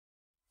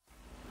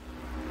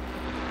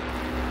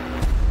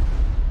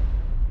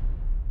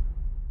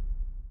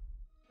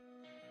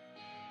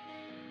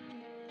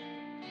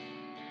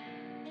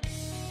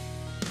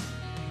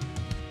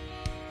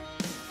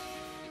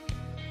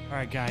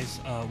right, guys,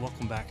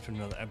 welcome back to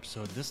another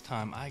episode. This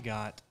time I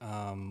got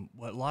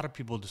what a lot of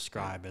people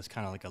describe as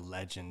kind of like a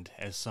legend,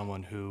 as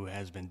someone who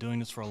has been doing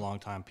this for a long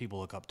time, people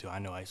look up to. I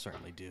know I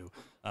certainly do.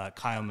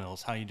 Kyle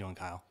Mills. How you doing,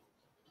 Kyle?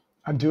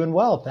 I'm doing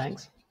well,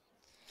 thanks.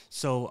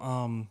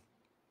 So,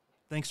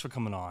 thanks for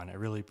coming on. I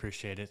really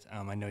appreciate it.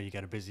 I know you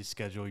got a busy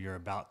schedule. You're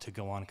about to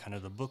go on kind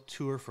of the book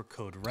tour for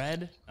Code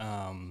Red.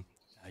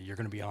 You're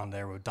going to be on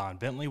there with Don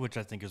Bentley, which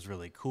I think is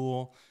really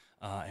cool.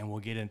 And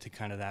we'll get into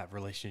kind of that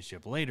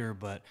relationship later.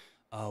 But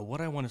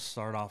what I want to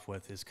start off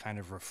with is kind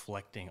of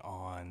reflecting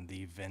on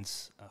the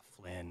Vince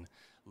Flynn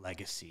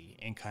legacy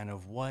and kind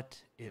of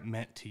what it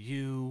meant to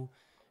you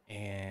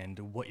and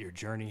what your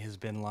journey has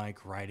been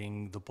like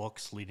writing the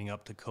books leading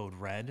up to Code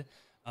Red.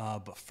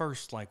 But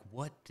first, like,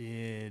 what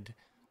did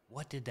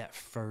that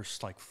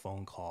first like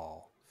phone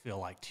call feel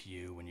like to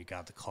you when you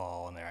got the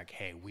call and they're like,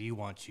 "Hey, we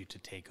want you to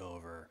take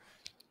over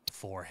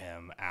for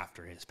him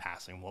after his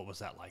passing"? What was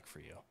that like for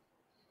you?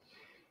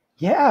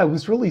 Yeah, it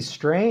was really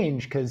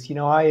strange because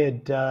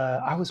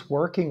I was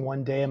working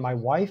one day and my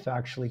wife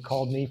actually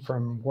called me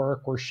from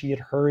work where she had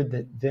heard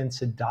that Vince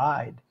had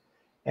died,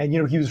 and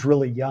he was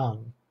really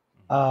young,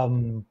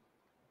 um,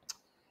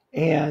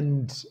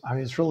 and I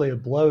mean it's really a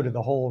blow to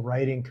the whole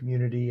writing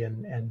community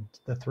and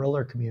the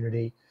thriller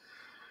community.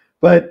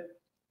 But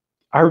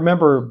I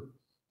remember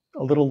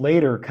a little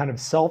later, kind of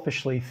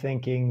selfishly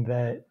thinking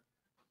that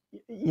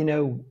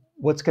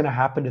what's going to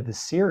happen to the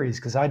series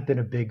because I'd been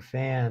a big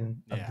fan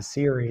of Yeah, the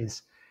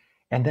series.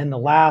 And then The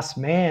Last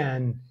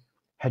Man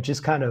had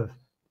just kind of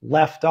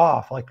left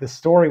off, like the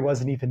story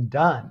wasn't even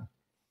done.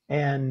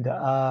 And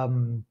I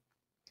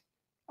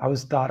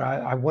was thought,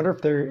 I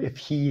wonder if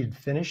he had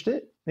finished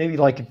it, maybe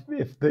like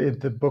if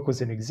the book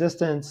was in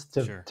existence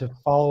sure. to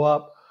follow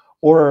up,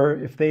 or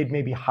if they'd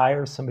maybe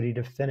hire somebody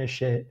to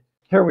finish it.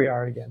 Here we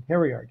are again. Here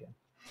we are again.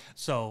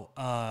 So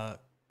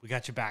we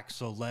got you back.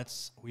 So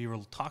we were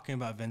talking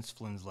about Vince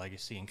Flynn's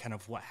legacy and kind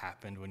of what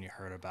happened when you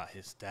heard about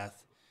his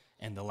death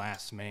and The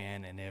Last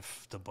Man and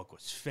if the book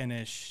was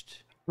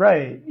finished.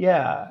 Right.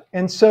 Yeah.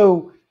 And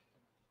so,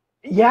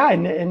 yeah,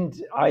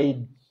 and I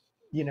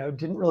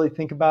didn't really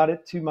think about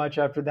it too much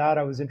after that.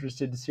 I was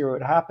interested to see what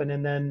would happen.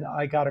 And then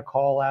I got a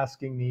call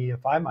asking me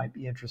if I might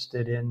be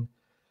interested in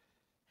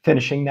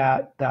finishing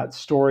that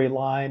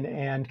storyline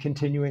and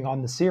continuing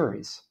on the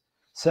series.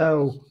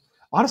 So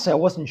honestly, I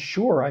wasn't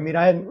sure. I mean,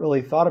 I hadn't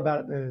really thought about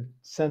it in the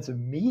sense of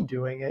me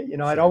doing it.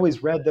 I'd Sure.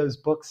 always read those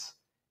books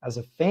as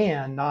a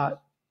fan,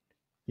 not,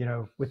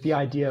 with the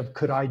idea of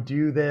could I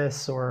do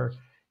this or,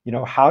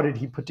 how did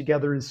he put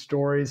together his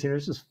stories?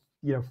 It's just,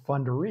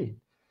 fun to read.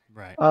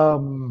 Right.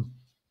 Um,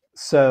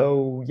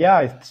 so yeah,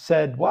 I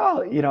said,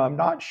 well, I'm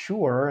not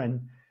sure.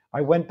 And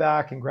I went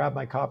back and grabbed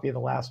my copy of The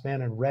Last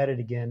Man and read it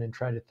again and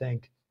tried to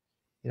think,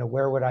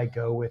 where would I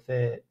go with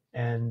it?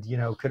 And,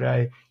 could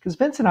I, because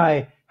Vince and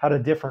I had a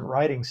different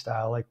writing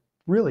style, like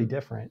really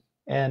different.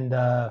 And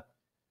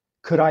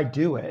could I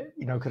do it?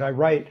 Could I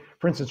write,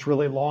 for instance,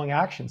 really long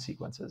action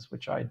sequences,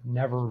 which I'd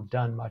never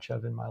done much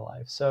of in my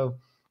life. So,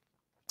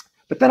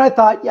 but then I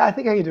thought, yeah, I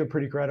think I could do a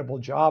pretty credible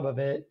job of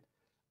it.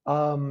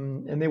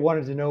 And they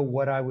wanted to know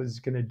what I was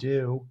going to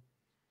do.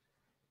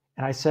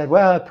 And I said,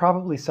 well,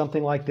 probably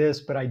something like this,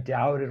 but I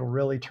doubt it'll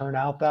really turn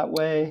out that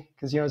way.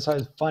 Because, it's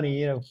always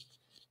funny,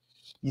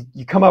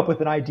 you come up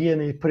with an idea and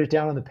then you put it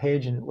down on the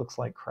page and it looks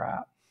like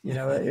crap.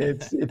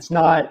 It's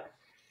not,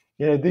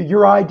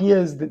 your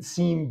ideas that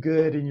seem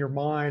good in your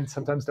mind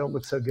sometimes don't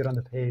look so good on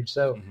the page.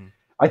 So hmm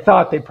I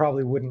thought they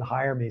probably wouldn't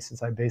hire me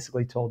since I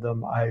basically told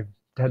them I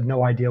had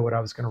no idea what I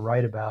was going to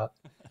write about.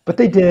 But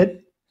they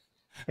did.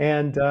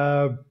 And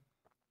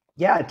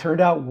yeah, it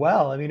turned out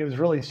well. I mean, it was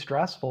really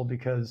stressful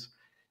because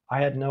I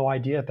had no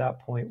idea at that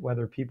point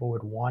whether people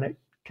would want it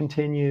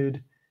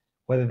continued,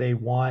 whether they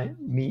want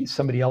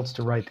somebody else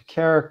to write the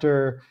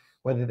character,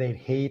 whether they'd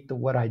hate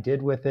what I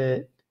did with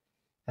it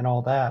and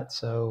all that.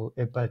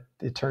 But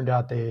it turned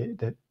out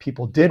that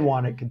people did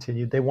want it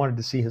continued. They wanted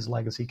to see his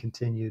legacy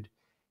continued,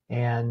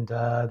 and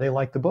they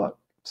liked the book.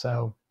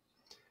 So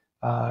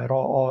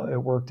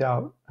it worked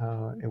out.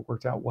 It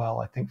worked out well,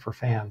 I think, for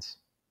fans.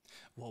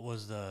 What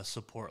was the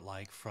support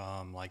like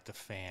from like the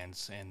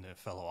fans and the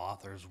fellow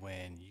authors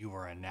when you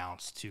were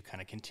announced to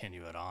kind of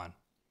continue it on?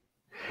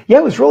 Yeah,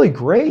 it was really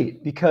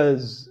great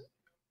because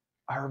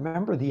I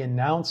remember the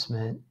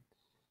announcement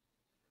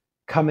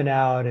coming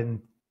out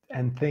and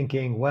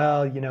thinking,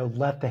 well,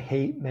 let the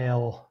hate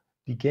mail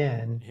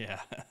begin. Yeah.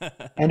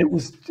 And it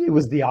was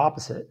the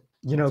opposite.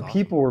 That's awesome.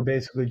 People were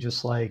basically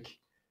just like,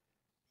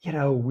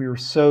 we were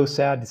so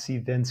sad to see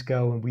Vince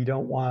go and we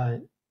don't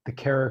want the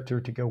character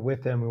to go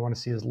with him. We want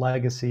to see his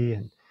legacy.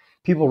 And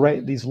people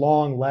write these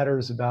long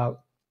letters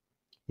about,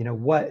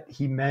 what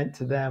he meant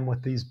to them,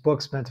 what these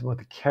books meant to them, what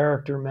the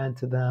character meant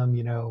to them,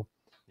 Yeah.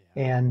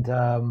 and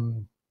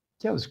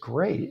yeah, it was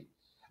great.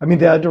 I mean,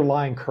 the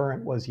underlying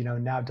current was,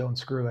 now don't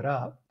screw it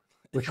up,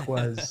 which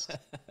was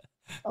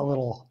a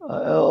little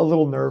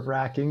nerve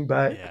wracking,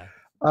 but Yeah.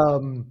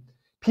 um,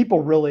 people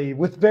really,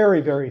 with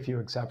very very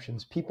few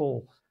exceptions,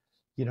 people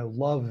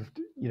loved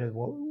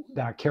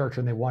that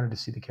character and they wanted to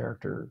see the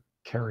character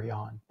carry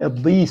on, at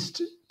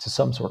least to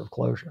some sort of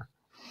closure.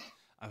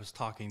 I was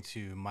talking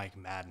to Mike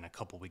Madden a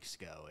couple weeks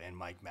ago, and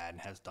Mike Madden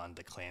has done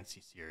the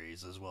Clancy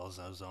series as well as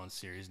his own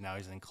series. Now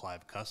he's in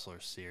Clive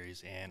Cussler's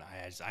series, and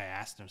I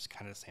asked him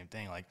kind of the same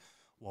thing, like,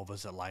 what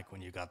was it like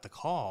when you got the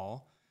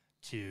call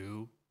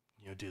to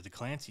do the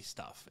Clancy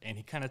stuff? And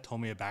he kind of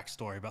told me a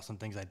backstory about some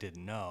things I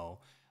didn't know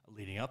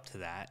leading up to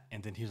that,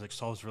 and then he was like,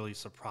 so I was really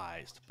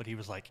surprised, but he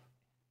was like,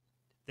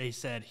 they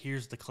said,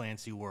 here's the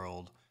Clancy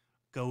world,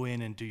 go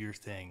in and do your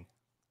thing,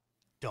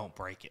 don't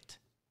break it.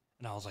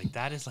 And I was like,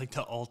 that is like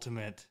the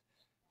ultimate,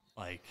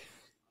 like,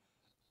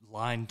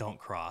 line don't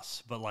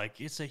cross. But,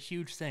 like, it's a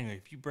huge thing. Like,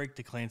 if you break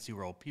the Clancy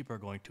world, people are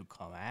going to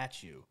come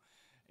at you.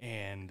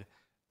 And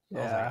I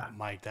was like,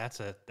 Mike,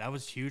 that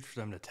was huge for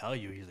them to tell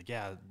you. He's like,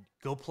 yeah,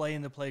 go play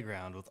in the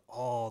playground with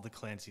all the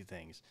Clancy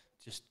things.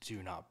 Just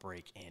do not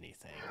break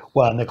anything.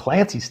 Well, and the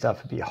Clancy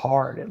stuff would be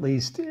hard. At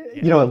least,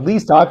 at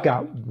least I've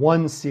got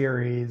one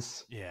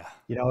series. Yeah.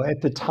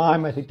 At the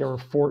time, I think there were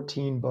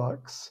 14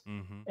 books,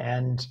 Mm-hmm.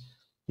 and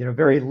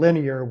very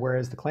linear,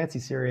 whereas the Clancy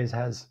series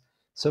has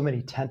so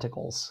many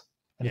tentacles,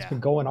 and it's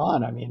been going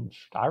on. I mean,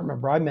 I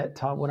remember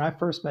when I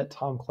first met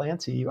Tom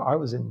Clancy, I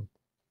was in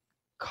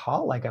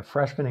college, like a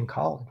freshman in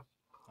college.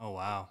 Oh,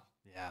 wow.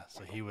 Yeah.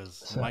 So he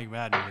was Mike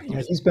Madden.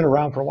 Like, he's been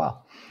around for a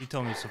while. He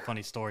told me some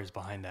funny stories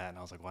behind that, and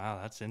I was like, wow,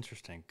 that's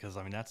interesting. Because,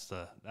 I mean, that's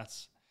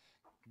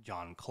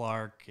John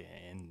Clark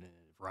and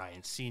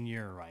Ryan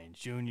Sr., Ryan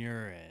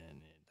Jr.,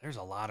 and there's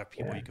a lot of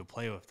people you could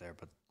play with there,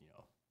 but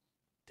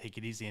take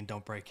it easy and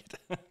don't break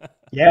it.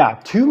 Yeah,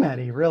 too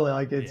many, really.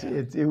 Like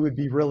it would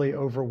be really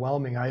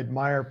overwhelming. I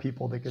admire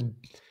people that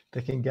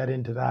can get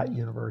into that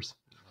universe.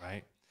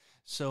 Right.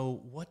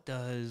 So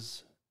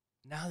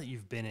now that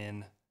you've been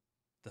in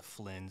the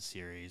Flynn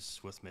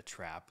series with Mitch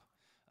Rapp,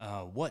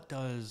 what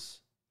does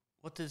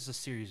the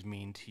series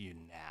mean to you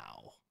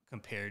now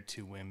compared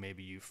to when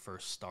maybe you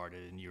first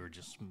started and you were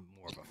just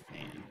more of a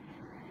fan?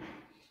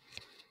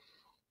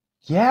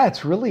 Yeah,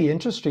 it's really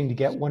interesting to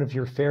get one of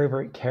your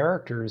favorite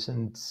characters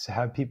and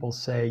have people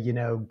say,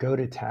 go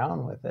to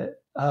town with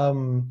it.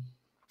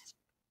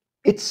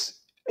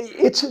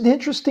 It's an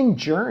interesting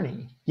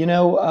journey,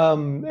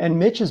 and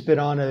Mitch has been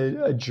on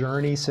a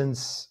journey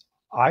since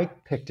I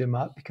picked him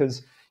up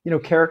because,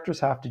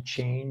 characters have to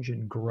change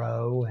and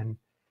grow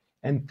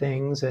and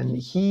things. And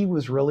he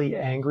was really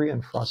angry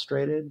and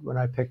frustrated when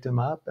I picked him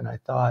up. And I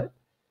thought,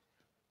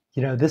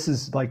 this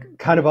is like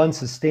kind of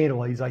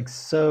unsustainable. He's like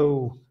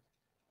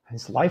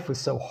his life was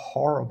so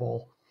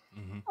horrible.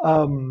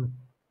 Mm-hmm.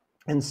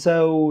 And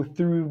so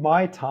through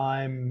my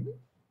time,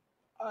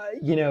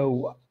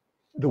 the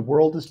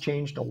world has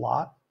changed a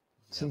lot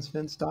since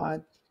Vince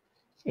died.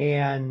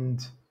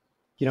 And,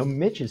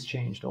 Mitch has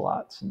changed a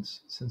lot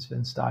since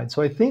Vince died.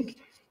 So I think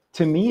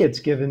to me, it's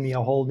given me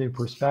a whole new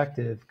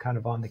perspective kind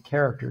of on the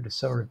character to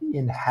sort of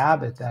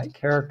inhabit that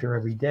character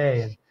every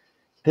day. And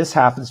this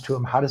happens to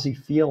him. How does he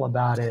feel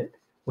about it?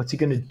 What's he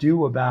going to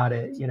do about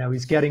it?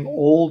 He's getting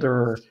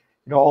older,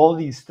 all of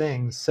these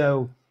things.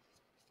 So,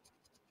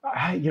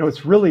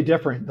 it's really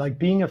different. Like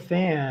being a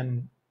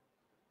fan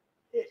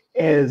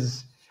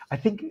is, I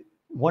think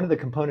one of the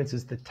components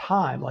is the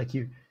time. Like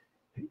you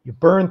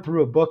burn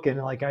through a book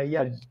and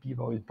you've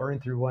always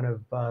burned through one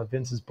of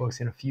Vince's books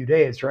in a few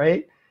days,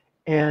 right?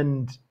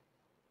 And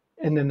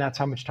then that's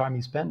how much time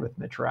you spend with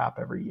Mitch Rapp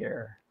every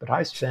year. But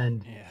I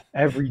spend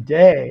every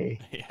day,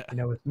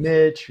 with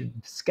Mitch and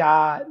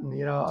Scott and,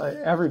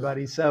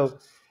 everybody. So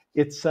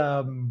it's,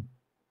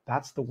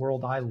 that's the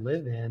world I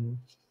live in,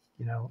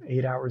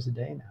 8 hours a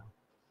day now.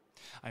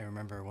 I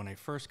remember when I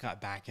first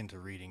got back into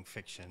reading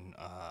fiction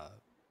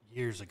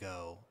years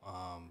ago,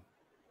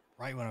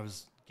 right when I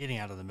was getting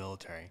out of the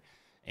military,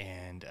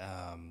 and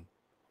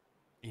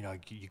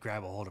you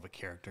grab a hold of a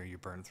character, you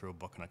burn through a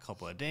book in a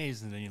couple of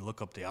days, and then you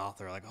look up the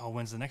author, like, oh,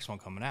 when's the next one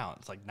coming out?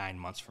 It's like 9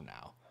 months from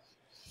now.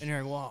 And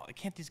you're like, well,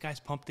 can't these guys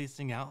pump these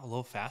things out a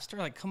little faster?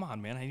 Like, come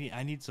on, man,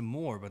 I need some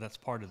more, but that's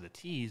part of the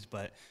tease.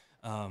 But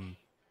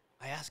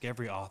I ask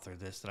every author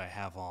this that I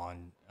have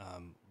on,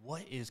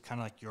 what is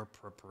kind of like your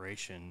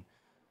preparation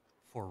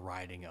for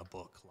writing a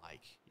book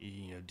like?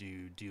 Do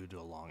you do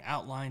a long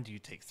outline? Do you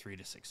take 3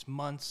 to 6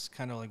 months?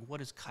 Kind of like,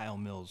 what is Kyle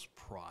Mills'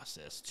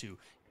 process to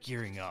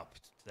gearing up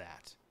to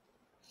that?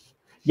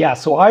 Yeah,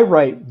 so I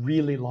write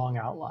really long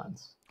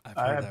outlines.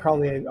 I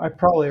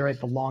probably write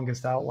the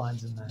longest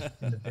outlines in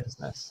the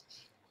business.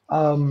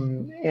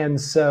 And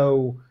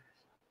so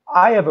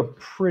I have a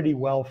pretty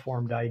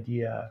well-formed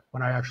idea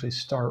when I actually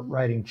start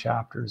writing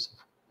chapters of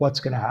what's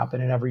going to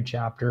happen in every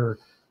chapter,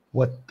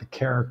 what the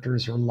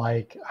characters are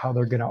like, how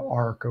they're going to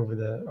arc over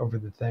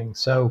the thing.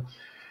 So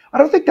I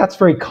don't think that's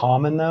very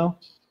common though.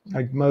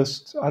 I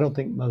don't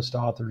think most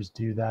authors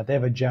do that. They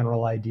have a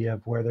general idea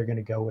of where they're going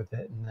to go with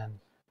it and then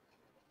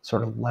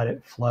sort of let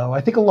it flow.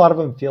 I think a lot of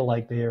them feel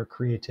like their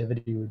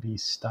creativity would be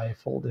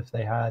stifled if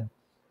they had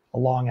a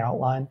long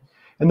outline.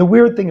 And the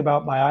weird thing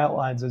about my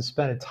outlines is I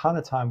spend a ton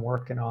of time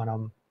working on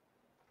them,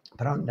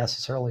 but I don't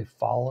necessarily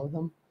follow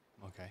them.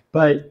 Okay.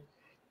 But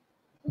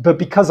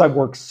because I've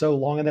worked so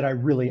long on that, I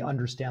really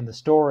understand the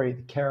story,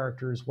 the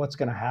characters, what's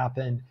going to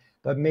happen,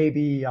 but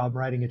maybe I'm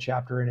writing a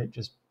chapter and it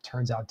just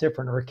turns out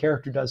different, or a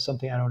character does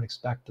something I don't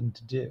expect them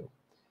to do,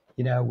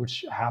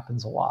 which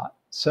happens a lot.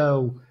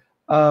 So,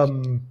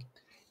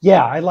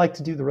 yeah, I like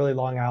to do the really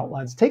long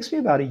outlines. It takes me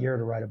about a year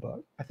to write a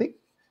book. I think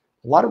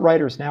a lot of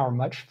writers now are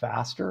much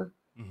faster.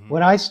 Mm-hmm.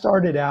 When I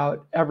started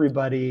out,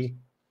 everybody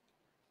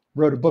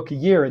wrote a book a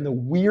year, and the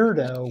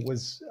weirdo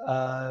was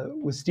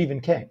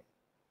Stephen King.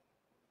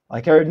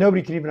 Like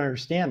nobody can even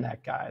understand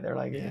that guy. They're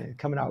like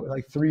coming out with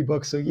like 3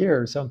 books a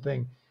year or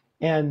something,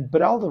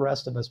 but all the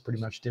rest of us pretty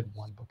much did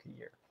 1 book a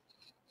year.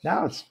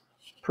 Now it's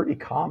pretty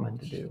common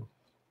to do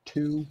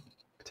 2,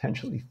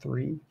 potentially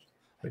 3,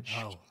 which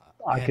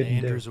We I had couldn't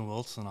do. Andrews and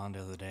Wilson on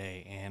the other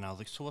day, and I was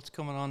like, "So what's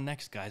coming on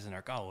next, guys?" And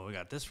they're like, "Oh, well, we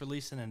got this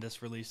releasing and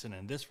this releasing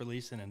and this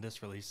releasing and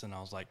this releasing."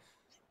 I was like,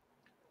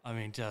 I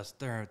mean, just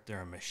they're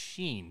a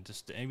machine.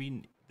 Just I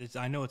mean,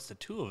 I know it's the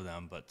 2 of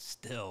them, but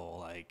still,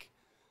 like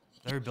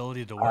their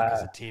ability to work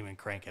as a team and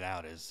crank it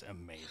out is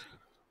amazing.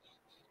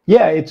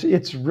 Yeah,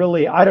 it's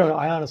really I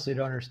honestly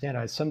don't understand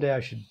it. Someday I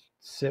should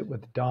sit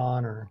with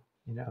Don or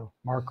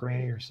Mark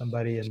Rainey or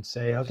somebody and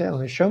say,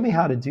 okay, show me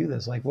how to do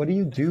this. Like, what do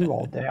you do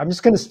all day? I'm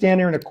just going to stand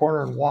here in a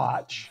corner and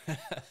watch,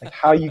 like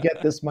how you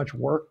get this much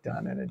work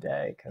done in a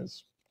day,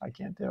 because I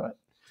can't do it.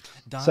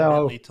 Don So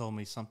Bentley told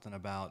me something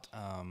about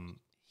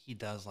he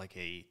does like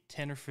a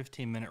 10 or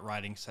 15-minute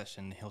writing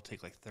session. He'll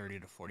take like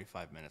 30 to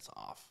 45 minutes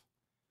off,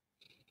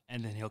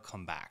 and then he'll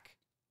come back,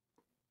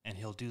 and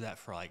he'll do that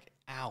for like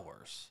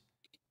hours.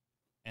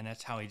 And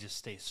that's how he just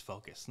stays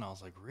focused. And I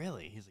was like,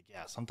 really? He's like,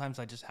 yeah, sometimes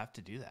I just have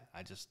to do that.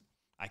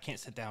 I can't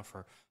sit down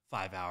for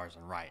 5 hours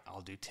and write. I'll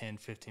do 10,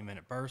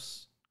 15-minute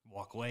bursts,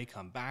 walk away,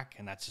 come back,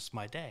 and that's just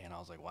my day. And I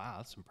was like, wow,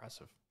 that's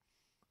impressive.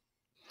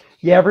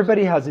 yeah,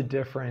 everybody has a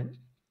different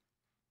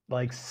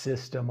like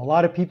system. A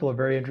lot of people are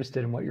very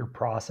interested in what your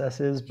process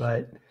is,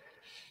 but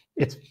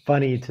it's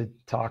funny to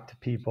talk to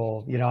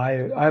people.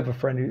 I have a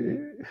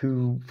friend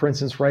who, for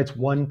instance, writes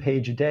 1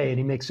 page a day and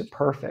he makes it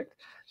perfect.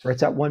 So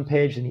writes that 1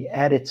 page and he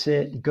edits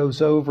it, he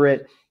goes over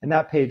it, and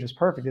that page is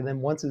perfect. And then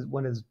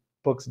when his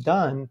book's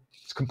done,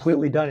 it's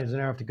completely done. He doesn't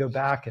have to go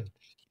back and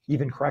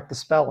even correct the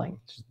spelling.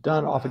 It's just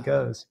done, off it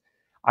goes.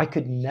 I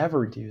could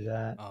never do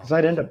that because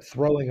I'd end up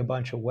throwing a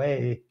bunch of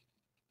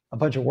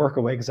work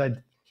away, because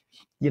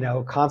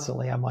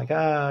constantly I'm like,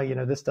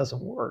 this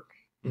doesn't work.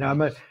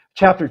 I'm at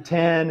chapter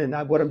 10,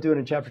 and what I'm doing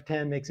in chapter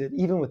 10 makes it,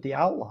 even with the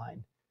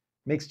outline,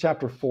 makes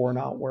chapter 4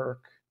 not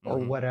work, or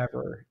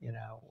whatever,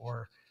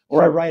 or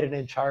I write an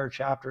entire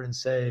chapter and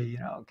say,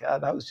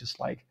 God, that was just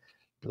like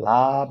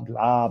blah,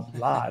 blah,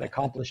 blah. It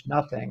accomplished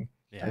nothing.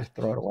 I just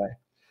throw it away.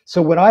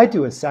 So when I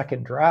do a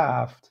second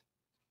draft,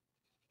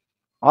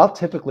 I'll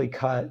typically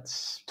cut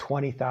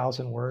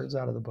 20,000 words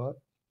out of the book.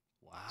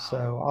 Wow.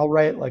 So I'll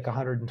write like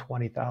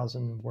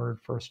 120,000 word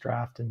first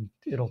draft, and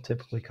it'll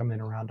typically come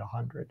in around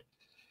 100,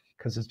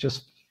 because it's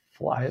just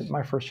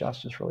my first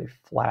draft's just really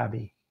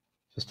flabby,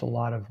 just a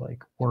lot of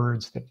like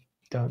words that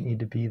don't need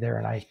to be there.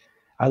 And I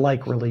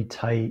like really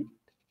tight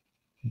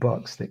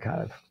books that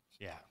kind of,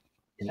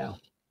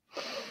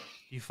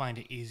 You find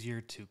it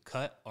easier to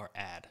cut or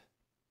add?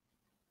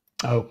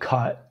 Oh,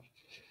 cut.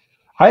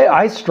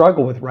 I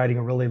struggle with writing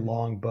a really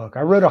long book.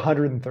 I wrote a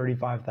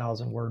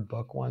 135,000 word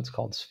book once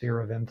called Sphere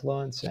of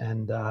Influence,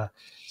 and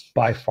it's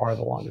by far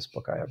the longest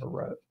book I ever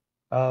wrote.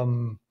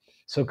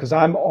 So because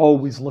I'm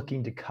always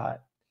looking to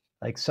cut,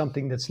 like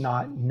something that's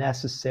not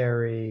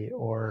necessary,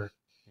 or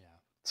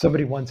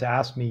somebody once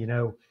asked me,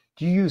 do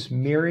you use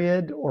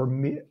myriad or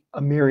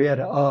a myriad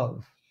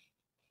of?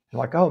 I'm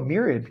like, oh,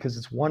 myriad, because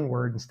it's 1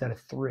 word instead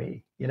of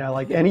 3.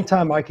 Like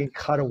anytime I can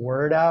cut a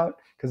word out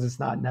because it's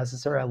not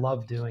necessary, I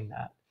love doing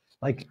that.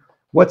 Like,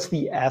 what's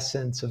the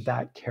essence of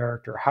that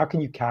character? How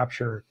can you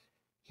capture,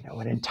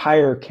 an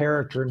entire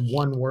character in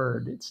 1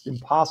 word? It's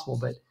impossible,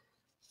 but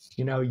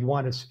you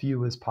want as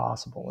few as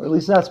possible. Or at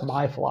least that's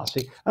my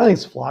philosophy. I think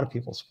it's a lot of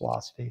people's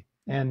philosophy.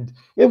 And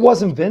it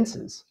wasn't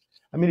Vince's.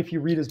 I mean, if you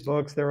read his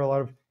books, there are a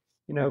lot of,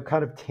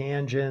 kind of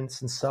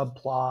tangents and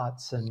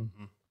subplots and,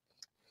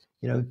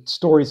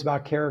 stories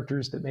about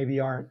characters that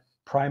maybe aren't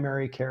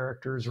primary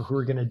characters or who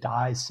are going to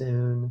die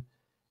soon.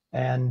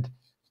 And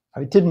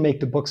it didn't make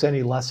the books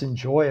any less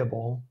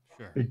enjoyable.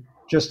 Sure.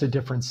 Just a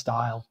different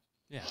style.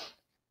 Yeah.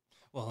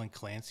 Well, and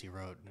Clancy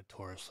wrote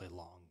notoriously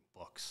long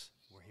books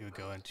where he would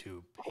go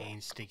into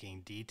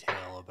painstaking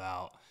detail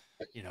about,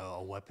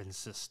 a weapon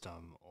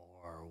system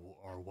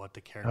or what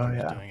the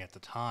character was doing at the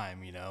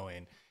time,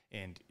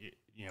 and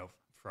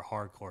for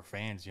hardcore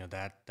fans,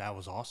 that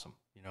was awesome.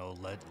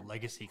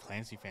 Legacy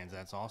Clancy fans,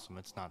 that's awesome.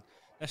 It's not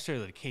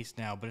necessarily the case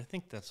now, but I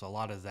think that's a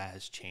lot of that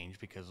has changed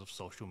because of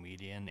social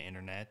media and the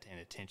internet, and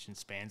attention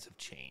spans have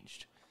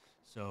changed.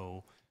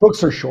 So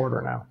books are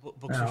shorter now.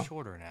 Books are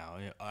shorter now.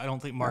 I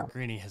don't think Mark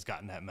Greaney has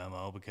gotten that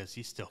memo, because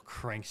he still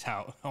cranks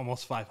out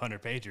almost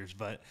 500 pages.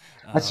 But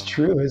that's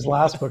true. His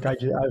last book I've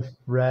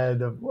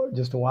read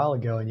just a while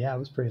ago, and it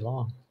was pretty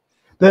long.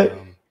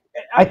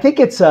 I think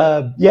it's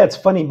it's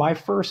funny. My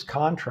first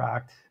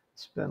contract,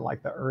 it's been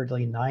like the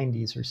early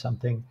 90s or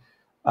something,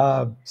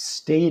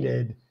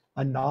 stated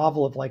a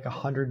novel of like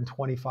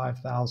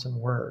 125,000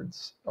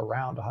 words,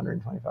 around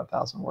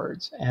 125,000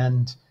 words.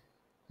 And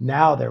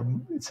now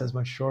it says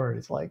much shorter.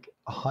 It's like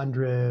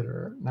 100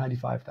 or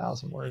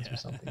 95,000 words or Yeah.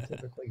 something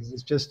typically. 'Cause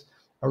it's just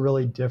a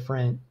really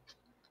different,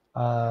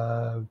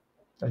 uh,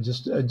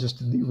 just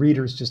the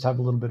readers just have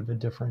a little bit of a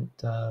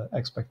different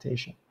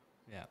expectation.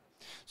 Yeah.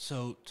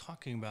 So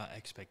talking about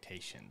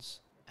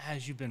expectations,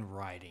 as you've been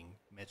writing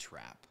Mitch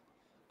Rapp,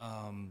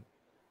 um,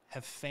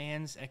 have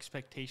fans'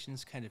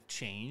 expectations kind of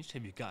changed?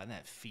 Have you gotten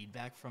that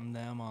feedback from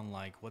them on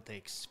like what they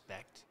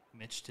expect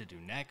Mitch to do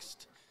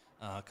next,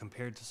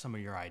 compared to some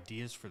of your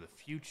ideas for the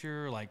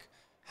future? Like,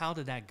 how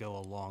did that go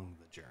along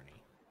the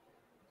journey?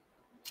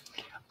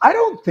 I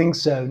don't think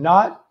so.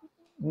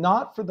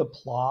 Not for the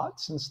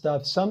plots and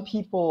stuff. Some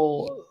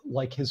people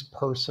like his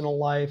personal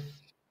life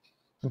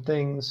and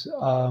things,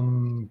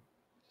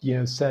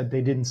 said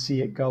they didn't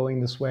see it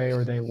going this way,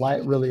 or they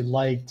really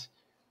liked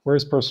where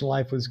his personal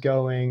life was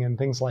going and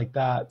things like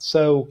that.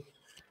 So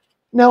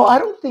no, I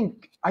don't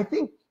think. I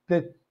think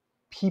that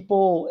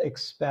people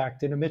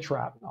expect in a Mitch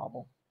Rapp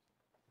novel,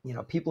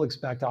 people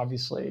expect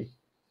obviously,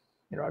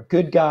 a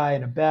good guy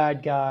and a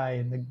bad guy,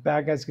 and the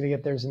bad guy's going to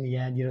get theirs in the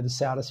end. The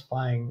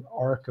satisfying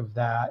arc of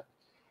that,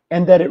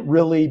 and that it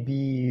really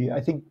be. I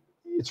think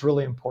it's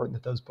really important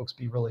that those books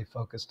be really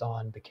focused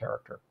on the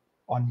character,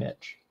 on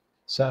Mitch.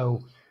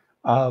 So,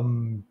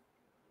 um,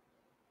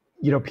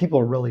 people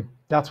are really.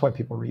 That's why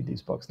people read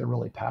these books. They're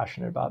really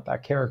passionate about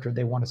that character.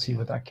 They want to Oh, see yeah.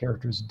 what that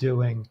character's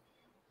doing,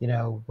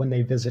 when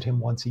they visit him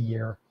once a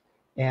year,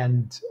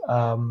 and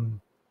I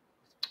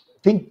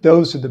think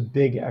those are the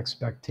big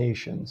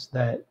expectations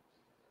that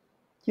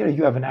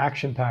you have an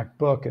action-packed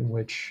book in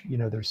which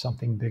there's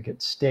something big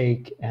at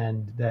stake,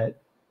 and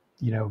that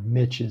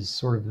Mitch is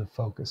sort of the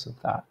focus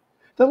of that.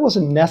 That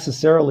wasn't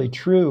necessarily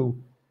true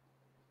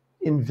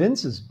in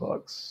Vince's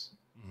books.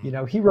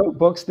 Hmm. He wrote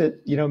books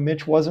that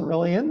Mitch wasn't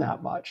really in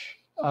that much.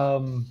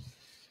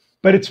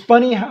 But it's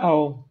funny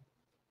how,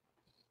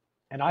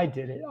 and I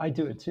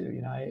do it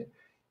too.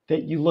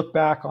 That you look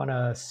back on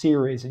a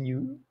series and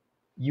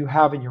you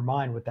have in your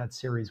mind what that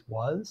series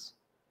was.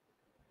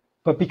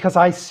 But because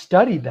I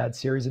studied that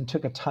series and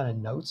took a ton of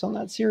notes on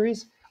that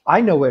series,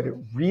 I know what it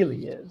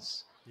really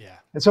is. Yeah.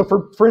 And so,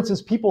 for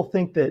instance, people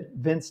think that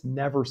Vince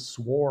never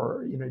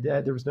swore.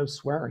 There was no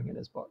swearing in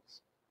his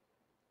books,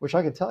 which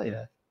I can tell you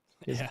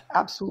is Yeah.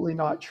 absolutely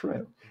not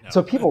true.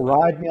 So No. people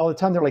ride me all the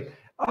time. They're like,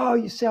 "Oh,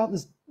 you say all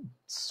this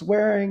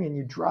swearing and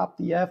you drop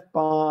the f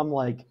bomb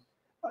like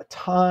a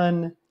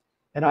ton,"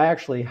 and I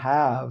actually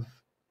have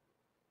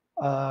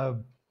uh,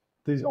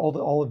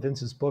 all of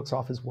Vince's books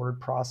off his word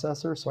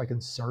processor, so I can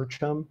search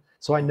them.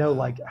 So I Oh, know wow.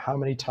 like how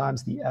many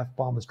times the f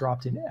bomb was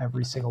dropped in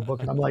every single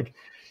book, and I'm like,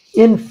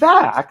 in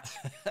fact,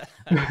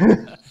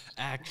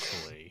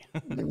 Actually.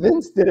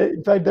 Vince did it.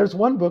 In fact, there's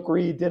one book where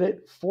he did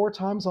it 4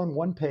 times on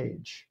one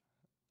page.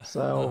 Oh,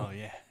 So,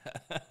 yeah.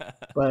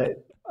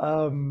 but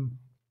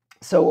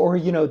or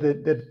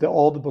that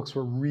all the books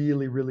were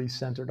really really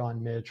centered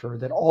on Mitch, or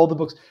that all the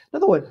books.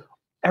 Another one,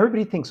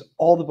 everybody thinks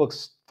all the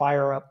books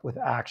fire up with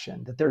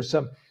action. That there's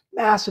some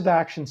massive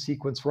action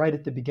sequence right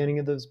at the beginning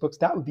of those books.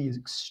 That would be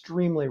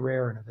extremely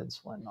rare in a Vince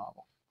Flynn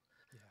novel.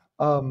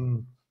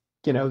 Um,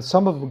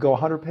 some of them go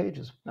 100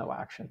 pages with no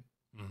action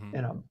Yeah. Hmm.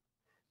 in them,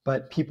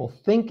 but people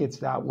think it's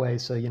that way.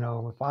 So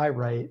if I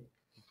write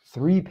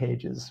 3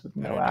 pages with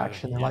no Better do it.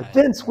 action, they're like,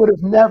 Yeah. Vince would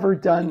have never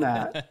done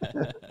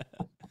that.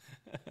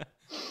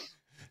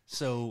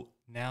 So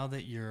now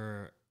that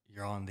you're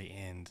on the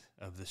end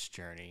of this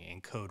journey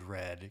in Code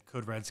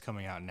Red's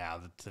coming out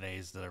now.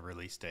 Today's the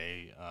release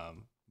day,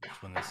 which is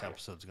when this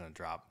episode's going to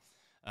drop.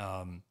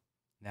 Um,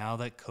 now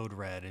that Code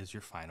Red is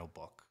your final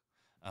book,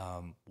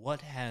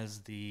 what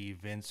has the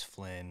Vince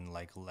Flynn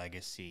like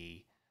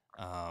legacy,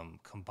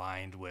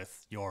 combined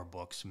with your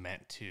books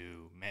meant to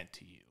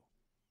you?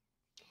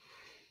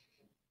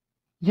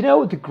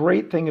 The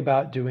great thing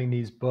about doing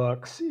these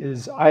books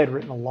is I had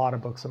written a lot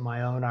of books of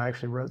my own. I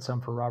actually wrote some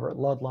for Robert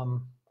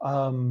Ludlum.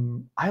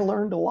 I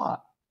learned a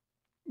lot.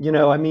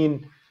 I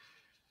mean,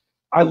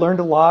 I learned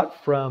a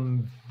lot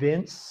from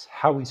Vince,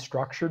 how he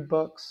structured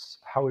books,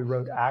 how he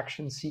wrote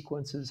action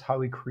sequences,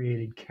 how he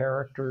created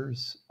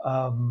characters.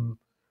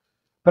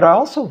 But I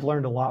also have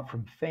learned a lot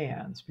from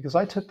fans, because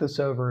I took this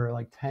over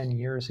like 10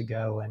 years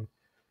ago, and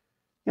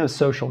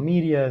social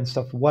media and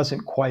stuff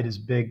wasn't quite as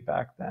big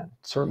back then.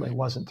 It certainly Right.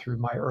 wasn't through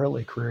my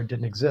early career. It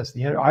didn't exist.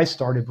 I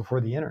started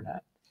before the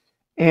internet.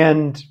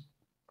 And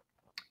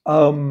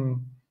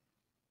um,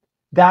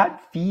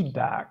 that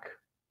feedback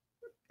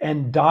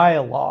and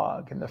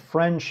dialogue and the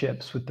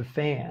friendships with the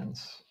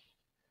fans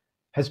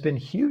has been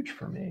huge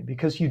for me,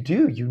 because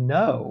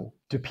do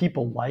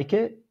people like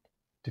it?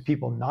 Do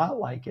people not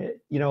like it?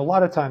 A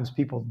lot of times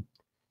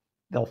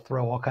they'll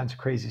throw all kinds of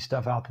crazy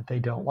stuff out that they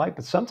don't like,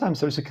 but sometimes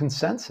there's a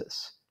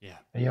consensus. Yeah.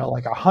 And,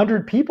 like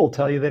 100 people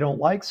tell you they don't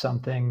like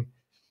something,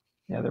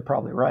 they're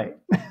probably right.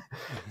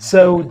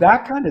 So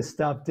that kind of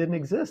stuff didn't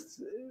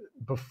exist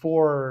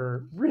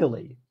before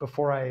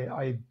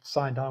I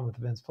signed on with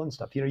the Vince Flynn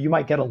stuff. You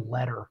might get a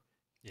letter,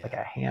 like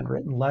Yeah. a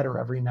handwritten letter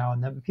every now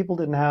and then, but people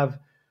didn't have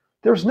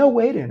there's no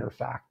way to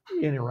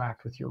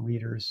interact with your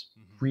readers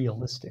Mm-hmm.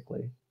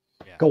 realistically.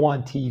 Yeah. Go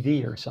on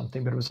TV or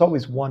something, but it was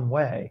always one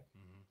way.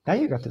 Mm-hmm.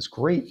 Now you got this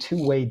great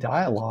two-way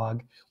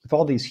dialogue with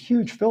all these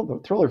huge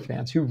thriller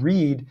fans who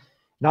read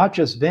not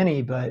just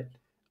Vinny, but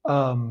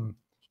um,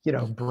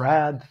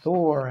 Brad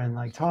Thor and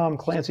like Tom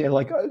Clancy and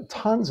like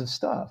tons of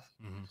stuff.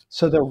 Mm-hmm.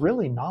 So they're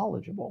really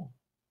knowledgeable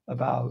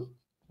about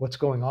what's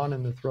going on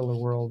in the thriller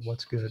world,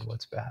 what's good,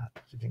 what's bad,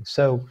 everything.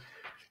 So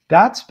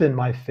that's been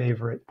my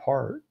favorite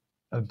part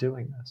of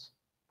doing this.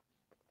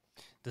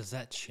 Does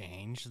that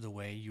change the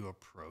way you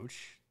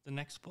approach the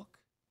next book?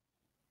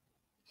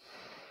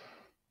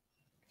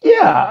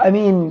 Yeah, I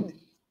mean,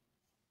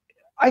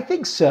 I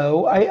think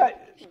so. A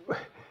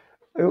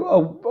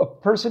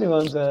person who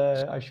owns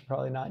I should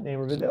probably not name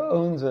her, but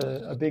owns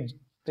a big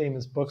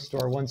famous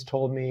bookstore once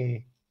told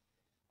me,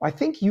 I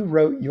think you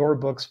wrote your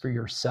books for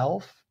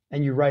yourself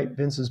and you write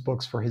Vince's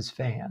books for his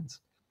fans.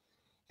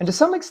 And to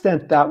some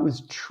extent that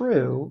was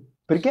true.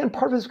 But again,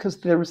 part of it is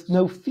because there was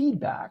no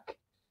feedback.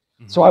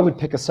 Mm-hmm. So I would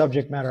pick a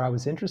subject matter I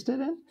was interested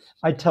in.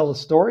 I'd tell a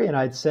story and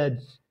I'd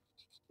said,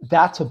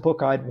 that's a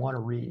book I'd want to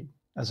read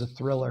as a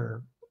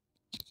thriller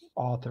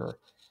author.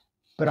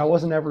 But I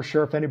wasn't ever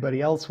sure if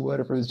anybody else would,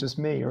 or if it was just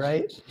me,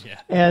 right?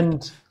 Yeah.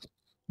 And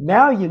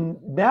now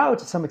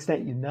to some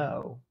extent,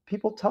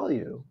 people tell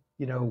you,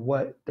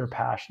 what they're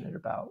passionate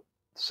about.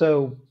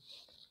 So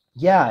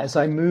yeah, as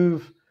I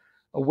move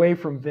away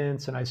from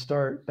Vince and I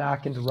start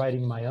back into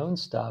writing my own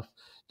stuff,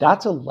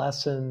 that's a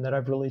lesson that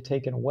I've really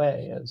taken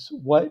away is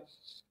what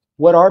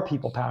are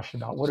people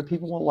passionate about? What do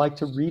people like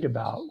to read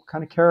about? What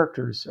kind of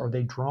characters are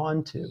they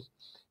drawn to?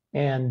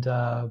 And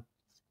I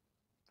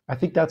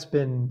think that's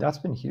been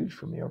huge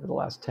for me over the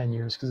last 10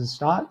 years because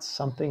it's not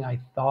something I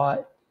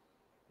thought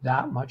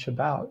that much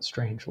about,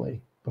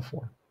 strangely,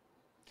 before.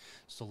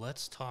 So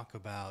let's talk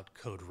about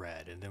Code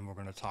Red, and then we're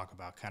going to talk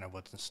about kind of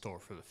what's in store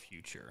for the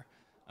future.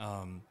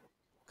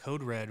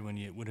 Code Red, when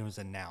it was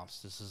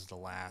announced, this is the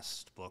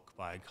last book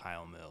by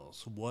Kyle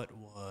Mills. What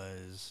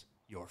was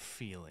your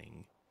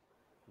feeling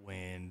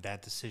when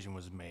that decision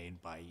was made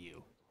by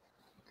you?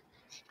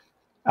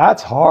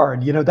 That's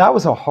hard. That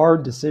was a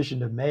hard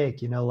decision to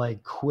make,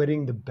 like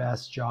quitting the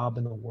best job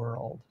in the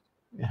world.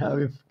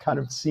 It kind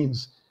of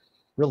seems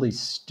really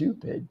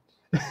stupid.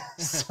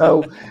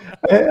 So,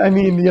 I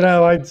mean,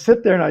 I'd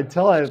sit there and I'd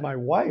tell my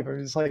wife, I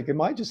was like, am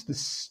I just this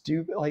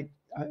stupid? Like,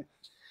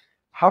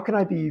 how can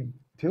I be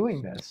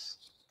doing this?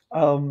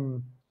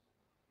 So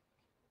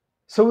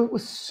it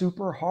was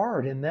super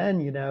hard. And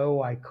then,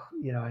 I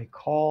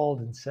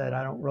called and said,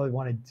 I don't really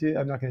want to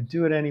I'm not going to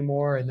do it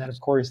anymore. And then of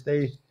course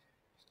they're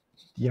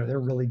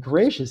really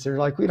gracious. They're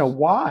like,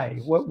 why?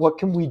 What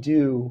can we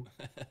do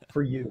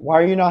for you?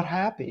 Why are you not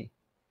happy?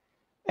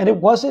 And it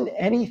wasn't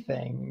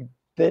anything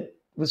that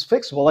was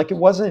fixable. Like it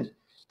wasn't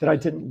that I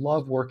didn't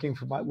love working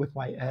with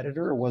my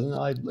editor. It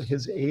wasn't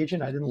his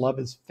agent. I didn't love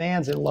his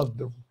fans. I didn't love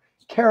the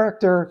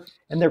character.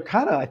 And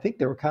I think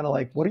they were kind of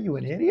like, what are you,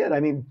 an idiot? I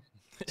mean,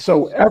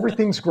 so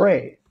everything's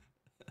great.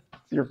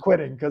 You're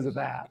quitting because of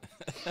that.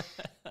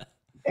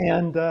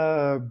 And,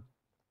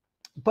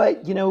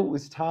 but it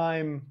was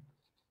time.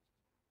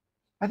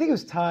 I think it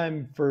was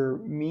time for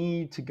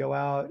me to go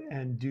out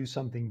and do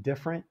something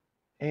different.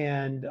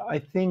 And I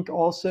think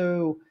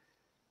also,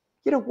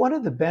 one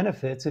of the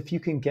benefits, if you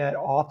can get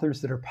authors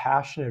that are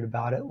passionate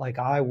about it, like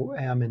I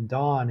am and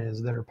Don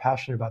is, that are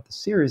passionate about the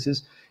series,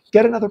 is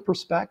get another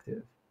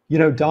perspective.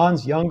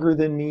 Don's younger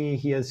than me.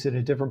 He is in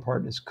a different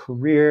part in his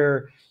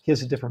career. He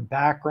has a different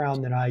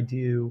background than I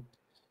do.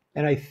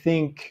 And I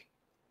think,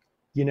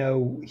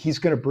 he's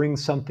going to bring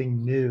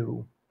something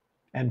new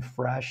and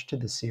fresh to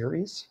the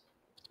series.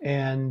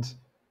 And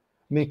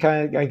I mean,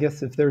 I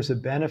guess if there's a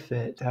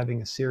benefit to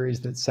having a series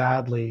that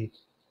sadly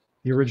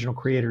the original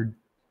creator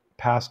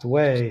passed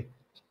away,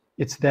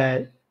 it's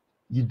that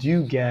you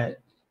do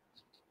get,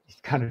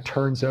 it kind of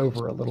turns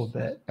over a little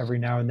bit every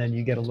now and then.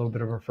 You get a little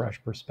bit of a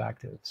fresh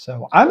perspective.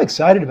 So I'm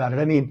excited about it.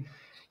 I mean,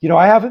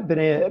 I haven't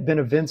been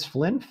a Vince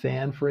Flynn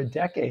fan for a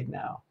decade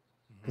now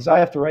because I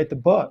have to write the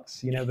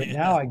books, but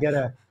now I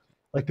gotta,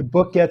 like, the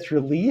book gets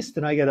released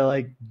and I gotta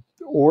like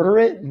order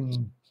it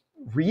and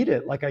read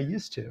it like I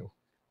used to,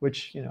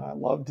 which, I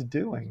loved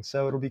doing.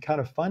 So it'll be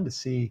kind of fun to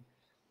see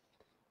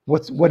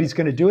what he's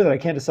going to do with it. I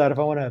can't decide if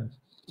I want to,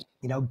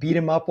 beat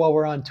him up while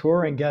we're on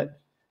tour and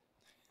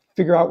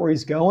figure out where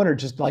he's going, or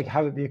just like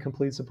have it be a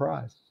complete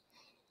surprise.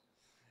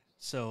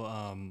 So,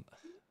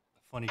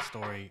 funny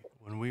story.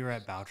 When we were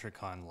at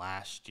BoucherCon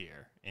last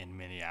year in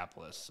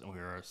Minneapolis, and we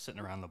were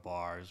sitting around the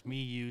bars,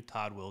 me, you,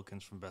 Todd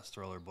Wilkins from Best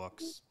Thriller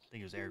Books, I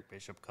think it was Eric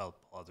Bishop, a couple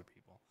other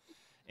people.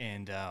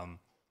 And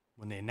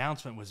when the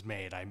announcement was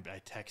made, I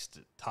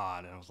texted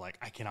Todd and I was like,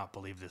 I cannot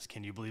believe this.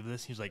 Can you believe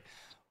this? He was like,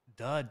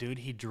 duh, dude,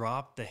 he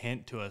dropped the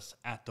hint to us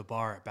at the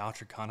bar at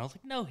BoucherCon. I was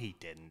like, no, he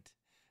didn't.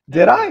 No,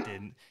 Did I? He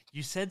didn't.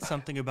 You said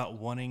something about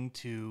wanting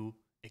to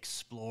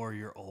explore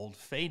your old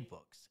Fade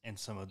books and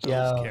some of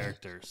those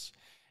characters.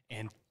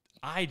 And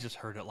I just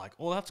heard it like,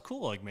 well, that's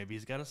cool. Like maybe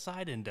he's got a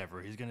side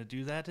endeavor. He's gonna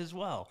do that as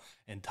well.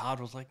 And Todd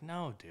was like,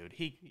 no, dude.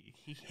 He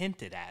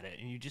hinted at it,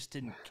 and you just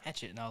didn't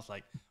catch it. And I was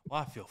like,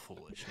 well, I feel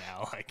foolish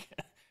now. Like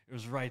it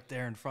was right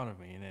there in front of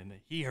me, and then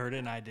he heard it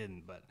and I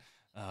didn't. But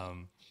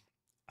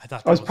I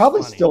thought I that was was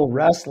probably funny. still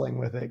wrestling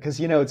with it because,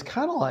 it's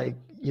kind of like,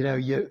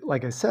 you,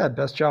 like I said,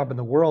 best job in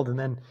the world. And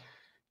then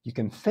you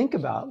can think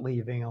about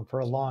leaving them for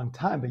a long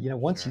time. But,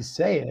 once you Sure.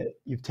 say it,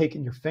 you've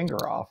taken your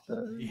finger off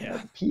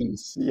Yeah. the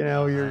piece,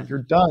 Uh huh.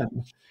 you're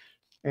done.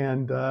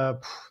 And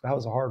that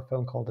was a hard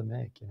phone call to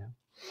make.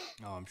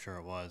 Oh, I'm sure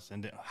it was.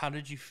 And how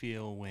did you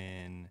feel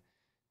when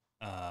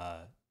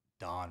uh,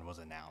 Dawn was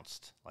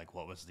announced? Like,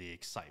 what was the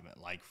excitement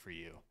like for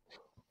you?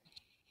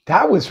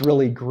 That was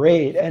really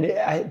great. And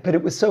but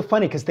it was so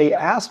funny because they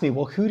asked me,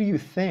 well, who do you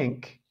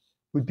think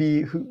would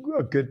be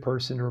a good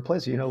person to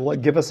replace you?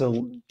 Like give us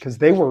because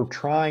they were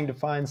trying to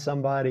find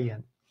somebody.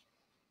 And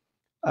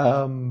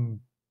um,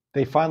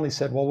 they finally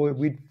said, well,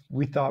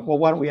 we thought, well,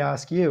 why don't we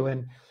ask you?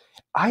 And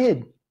I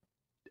had,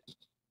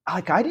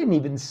 like, I didn't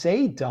even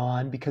say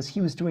Don because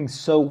he was doing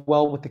so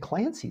well with the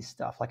Clancy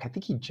stuff. Like, I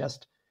think he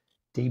just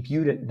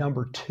debuted at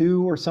number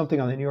 2 or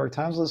something on the New York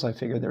Times list. I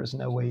figured there was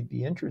no way he'd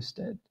be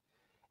interested.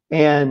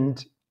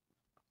 And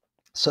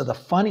so the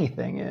funny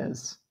thing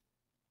is,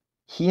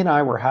 he and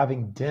I were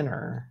having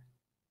dinner,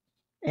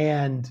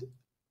 and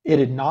it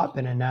had not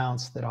been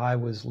announced that I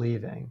was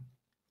leaving.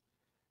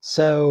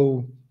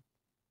 So,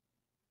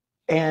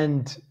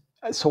 and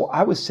so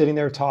I was sitting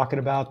there talking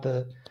about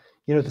the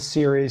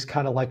series,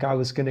 kind of like I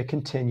was going to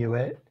continue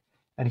it,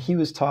 and he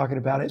was talking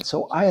about it.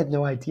 So I had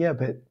no idea,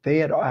 but they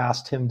had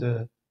asked him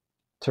to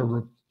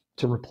re,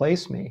 to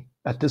replace me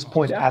at this Oh,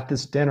 point at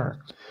this dinner.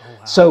 oh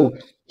wow. So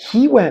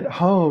he went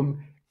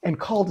home and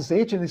called his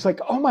agent. He's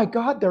like, "Oh my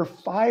God, they're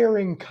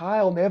firing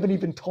Kyle, and they haven't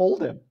even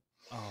told him."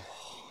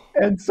 Oh,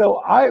 And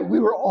so we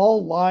were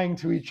all lying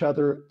to each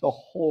other the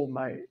whole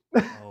night.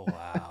 oh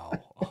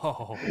wow.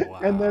 Oh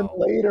And then wow.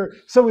 later,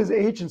 so his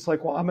agent's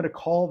like, "Well, I'm going to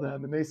call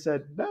them," and they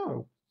said,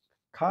 "No,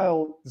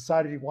 Kyle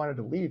decided he wanted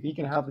to leave. He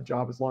can have the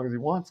job as long as he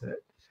wants it."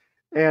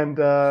 And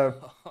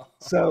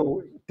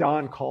so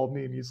Don called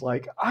me and he's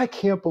like, "I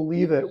can't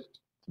believe it.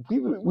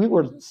 We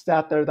were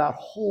sat there that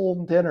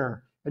whole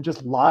dinner and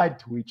just lied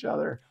to each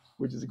other,"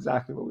 which is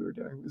exactly what we were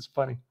doing. It was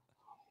funny.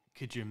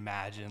 Could you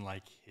imagine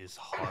like his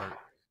heart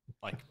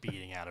like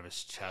beating out of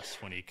his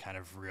chest when he kind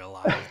of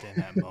realized in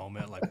that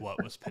moment like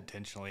what was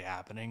potentially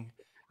happening,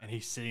 and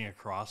he's sitting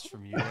across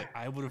from you? Like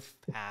I would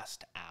have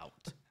passed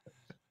out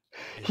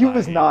if He I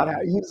was not.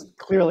 even. He was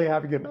clearly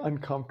having an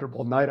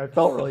uncomfortable night. I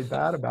felt really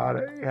bad about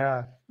it.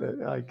 Yeah,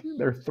 like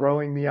they're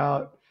throwing me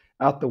out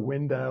the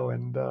window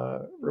and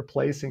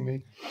replacing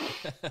me.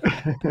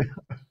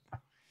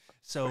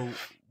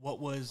 So what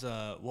was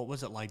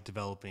it like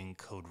developing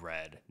Code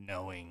Red,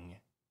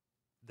 knowing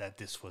that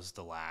this was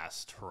the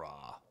last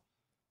hurrah?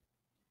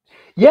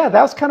 Yeah,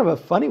 that was kind of a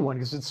funny one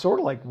because it's sort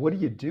of like, what do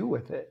you do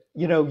with it?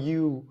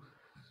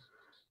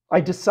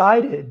 I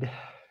decided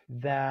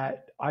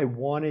that I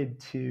wanted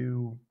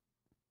to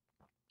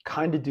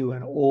kind of do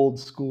an old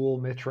school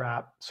Mitch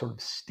Rapp sort of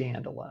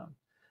standalone.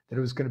 That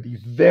it was going to be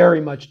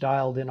very much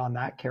dialed in on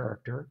that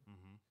character,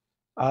 Hmm.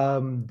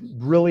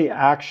 really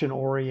action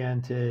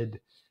oriented,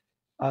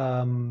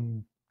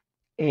 um,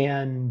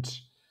 and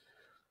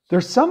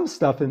there's some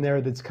stuff in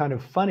there that's kind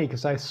of funny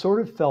because I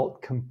sort of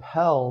felt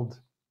compelled.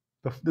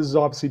 This is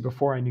obviously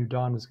before I knew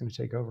Don was going to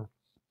take over,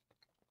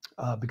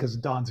 because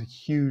Don's a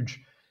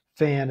huge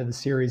fan of the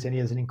series and he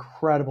has an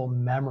incredible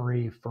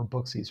memory for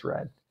books he's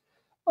read.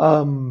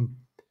 Um,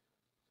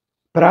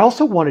 but I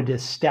also wanted to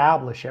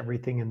establish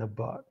everything in the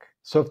book.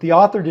 So if the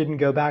author didn't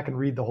go back and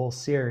read the whole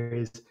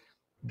series,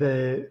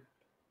 the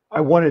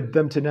I wanted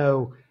them to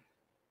know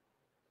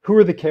who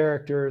are the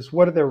characters,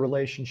 what are their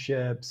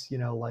relationships,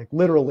 like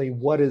literally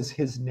what is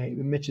his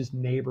name, Mitch's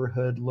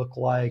neighborhood look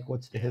like,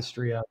 what's Yeah.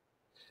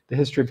 the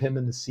history of him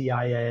in the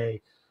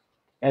CIA.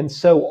 And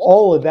so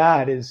all of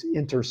that is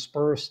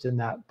interspersed in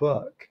that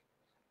book,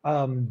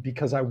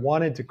 because I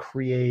wanted to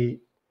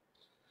create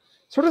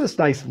sort of this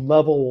nice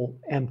level,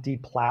 empty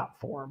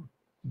platform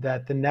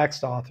that the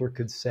next author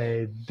could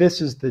say,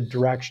 this is the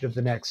direction of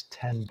the next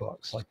 10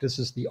 books. Like, this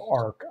is the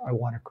arc I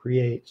want to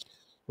create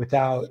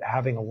without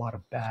having a lot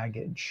of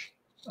baggage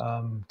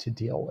to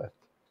deal with.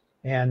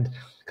 And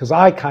because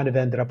I kind of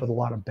ended up with a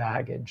lot of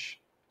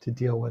baggage to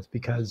deal with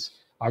because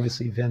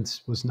obviously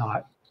Vince was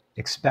not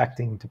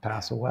expecting to Yeah.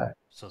 pass away.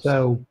 So So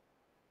sudden.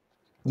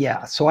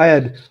 yeah, so I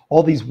had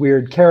all these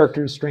weird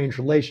characters, strange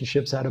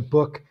relationships. I had a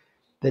book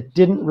that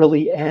didn't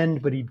really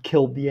end, but he'd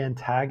killed the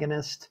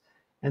antagonist.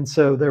 And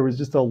so there was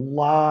just a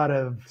lot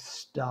of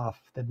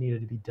stuff that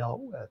needed to be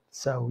dealt with.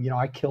 So,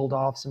 I killed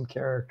off some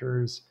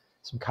characters,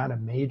 some kind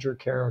of major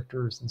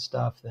characters and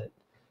stuff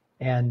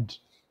and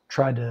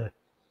tried to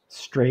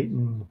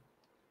straighten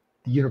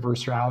the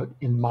universe out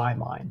in my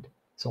mind.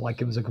 So,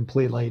 like, it was a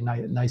completely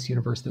nice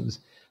universe that was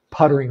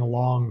puttering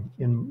along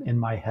in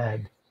my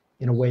head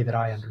in a way that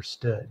I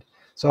understood.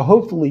 So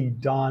hopefully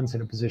Don's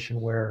in a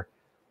position where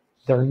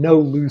there are no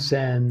loose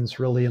ends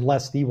really,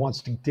 unless he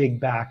wants to dig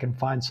back and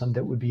find some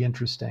that would be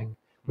interesting,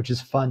 which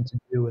is fun to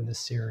do in this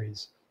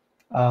series.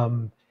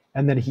 Um,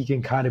 and then he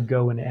can kind of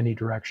go in any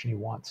direction he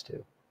wants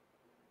to.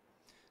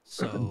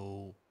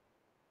 So,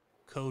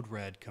 Code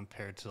Red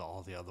compared to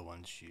all the other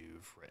ones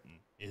you've written,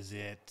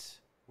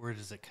 where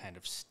does it kind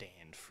of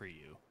stand for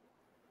you?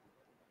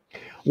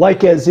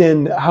 Like, as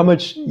in how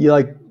much you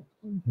like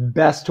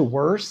best to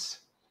worse?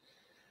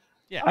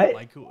 Yeah, I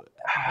like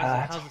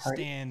That's how's it hard.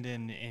 stand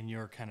in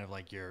your kind of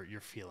like your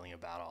feeling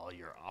about all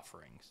your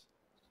offerings?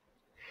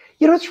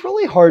 It's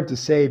really hard to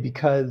say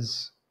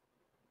because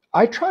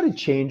I try to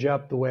change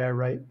up the way I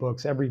write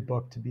books, every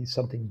book to be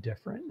something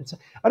different.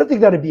 I don't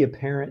think that'd be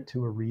apparent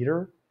to a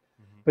reader,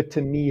 Hmm. but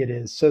to me it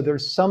is. So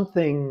there's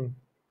something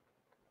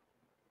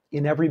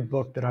in every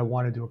book that I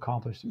wanted to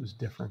accomplish that was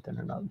different than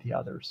the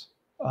others.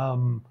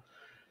 Um,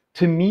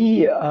 to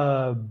me,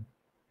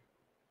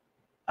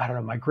 I don't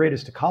know, my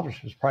greatest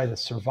accomplishment was probably The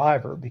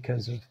Survivor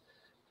because of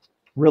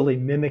really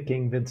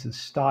mimicking Vince's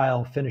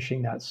style,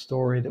 finishing that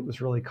story that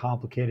was really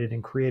complicated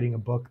and creating a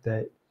book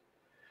that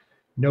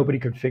nobody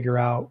could figure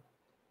out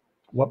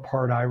what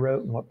part I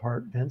wrote and what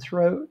part Vince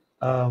wrote,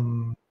 Yeah.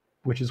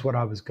 which is what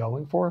I was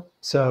going for.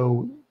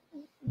 So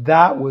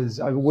that was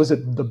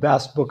it the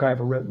best book I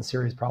ever wrote in the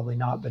series? Probably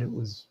not, but it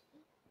was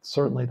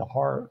certainly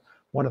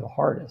one of the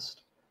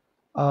hardest.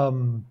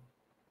 Um,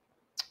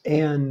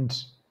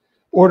 and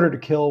Order to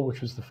Kill,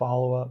 which was the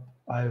follow up,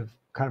 I've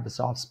kind of a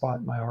soft spot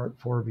in my heart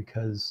for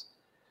because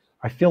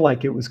I feel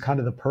like it was kind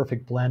of the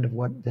perfect blend of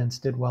what Vince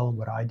did well and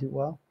what I do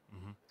well.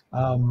 Hmm.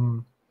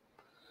 Um,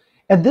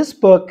 and this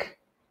book,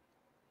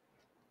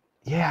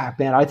 yeah,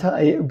 man,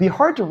 it'd be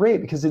hard to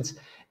rate because it's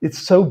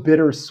so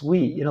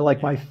bittersweet.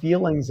 Like my Yeah.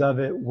 feelings of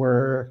it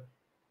were,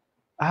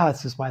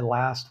 this is my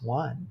last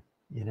one.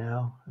 I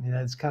mean,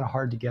 it's kind of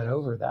hard to get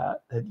over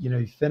that. That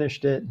you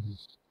finished it. And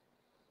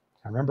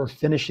I remember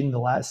finishing the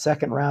last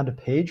second round of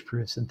page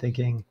proofs and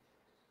thinking,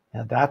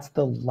 yeah, that's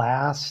the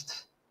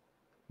last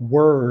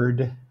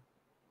word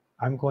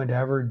I'm going to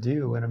ever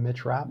do in a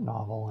Mitch Rapp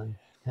novel. And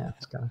yeah,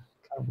 it's kind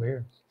of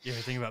weird. You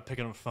ever think about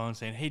picking up a phone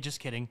saying, "Hey, just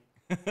kidding"?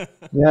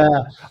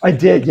 Yeah, I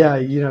did. Yeah,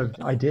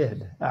 I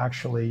did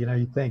actually.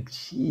 You think,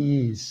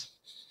 geez,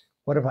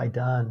 what have I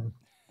done?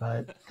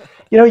 But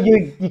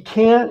you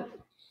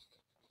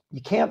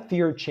can't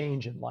fear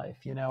change in life.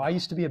 I No.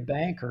 used to be a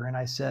banker, and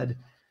I said,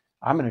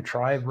 I'm going to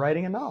try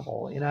writing a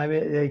novel. I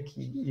mean,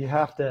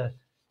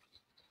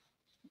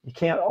 you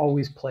can't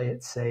always play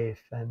it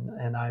safe.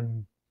 And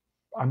I'm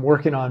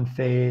working on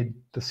Fade,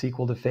 the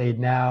sequel to Fade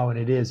now,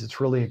 and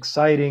it's really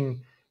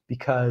exciting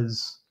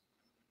because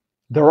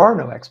there are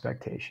no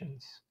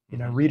expectations.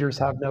 Hmm. Readers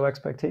have no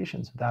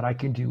expectations that I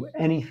can do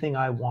anything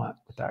I want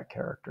with that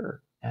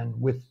character and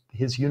with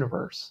his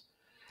universe.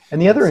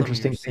 And the And other some of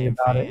your interesting thing same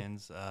about it,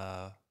 fans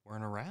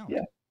weren't around.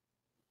 yeah,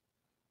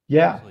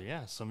 yeah, So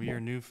yeah, some of your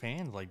new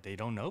fans like they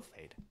don't know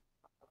Fade.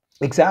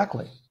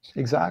 exactly,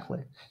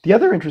 exactly. The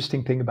other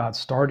interesting thing about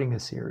starting a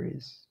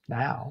series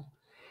now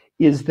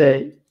is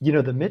that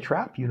the Mitch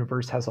Rapp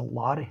universe has a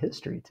lot of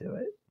history to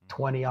it, Hmm.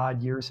 20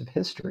 odd years of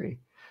history.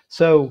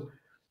 So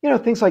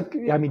things like,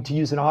 I mean, to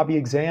use an obvious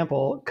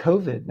example,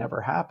 COVID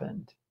never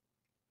happened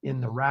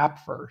in the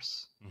Rapp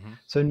verse. Hmm.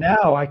 So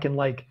now I can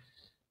like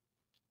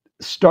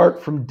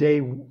start from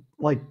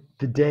like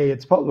the day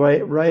it's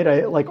right.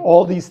 I like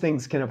all these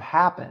things can have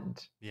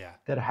happened Yeah.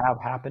 that have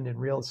happened in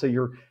real. So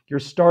you're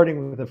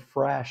starting with a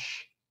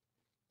fresh,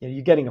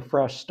 you're getting a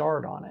fresh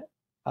start on it.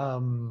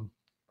 Um,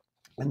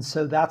 and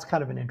so that's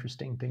kind of an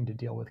interesting thing to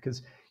deal with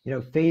because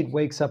Fade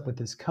wakes up with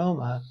this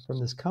coma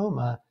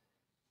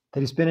that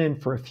he's been in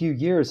for a few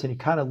years, and he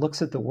kind of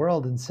looks at the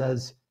world and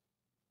says,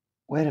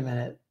 "Wait a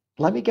minute,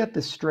 let me get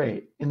this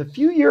straight. In the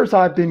few years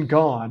I've been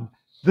gone,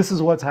 this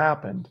is what's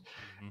happened."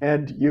 Hmm.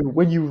 And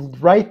when you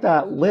write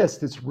that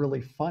list, it's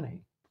really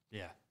funny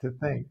Yeah. to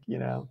think.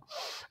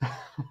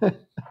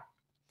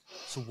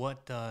 So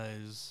what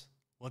does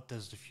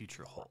the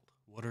future hold?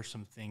 What are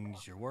some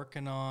things you're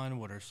working on?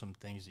 What are some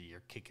things that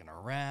you're kicking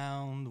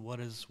around? What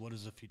does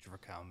the future for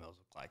Kyle Mills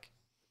look like?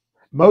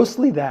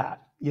 Mostly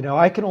that.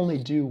 I can only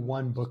do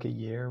one book a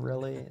year,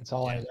 really. It's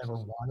all Yeah. I ever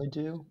want to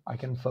do. I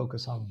can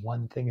focus on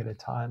one thing at a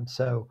time.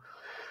 So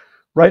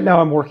right now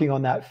I'm working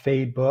on that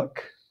Fade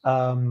book.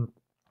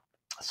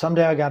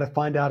 Someday I got to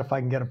find out if I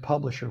can get a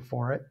publisher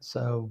for it.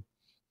 So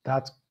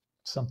that's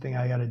something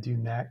I got to do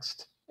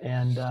next.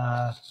 And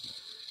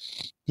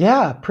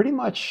yeah, pretty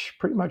much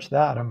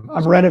that.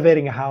 I'm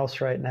renovating a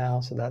house right now,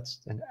 so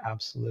that's an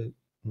absolute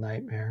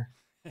nightmare.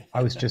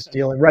 I was just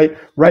dealing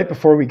right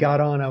before we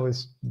got on. I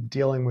was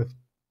dealing with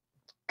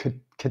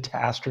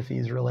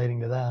catastrophes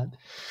relating to that.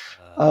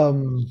 uh,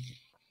 Um,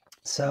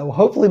 so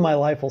hopefully my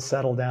life will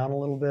settle down a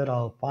little bit.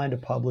 I'll find a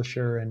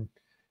publisher and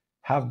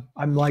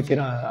I'm like in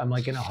a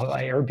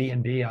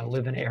Airbnb. I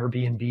live in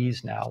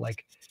Airbnbs now.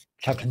 Like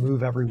have to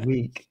move every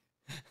week.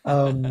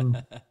 Um,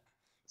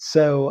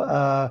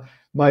 so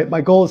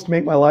my goal is to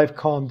make my life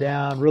calm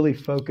down, really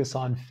focus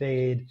on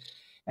Fade,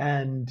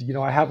 and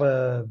I have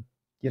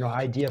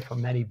idea for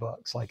many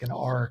books, like an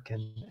arc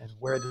and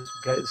where this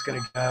is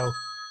going to go.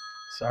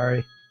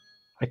 Sorry,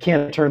 I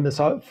can't turn this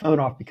phone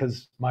off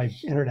because my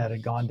internet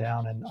had gone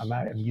down, and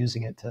I'm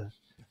using it to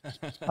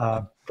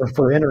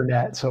for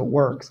internet, so it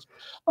works.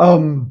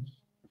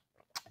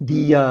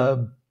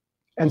 The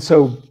and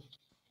so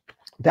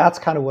that's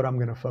kind of what I'm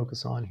going to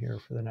focus on here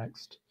for the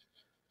next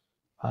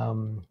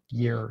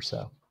year or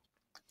so,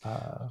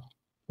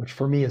 which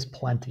for me is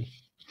plenty.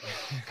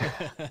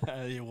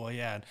 Well,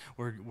 yeah,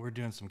 we're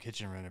doing some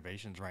kitchen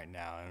renovations right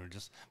now, and we're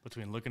just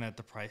between looking at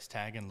the price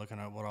tag and looking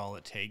at what all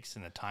it takes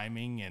and the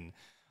timing, and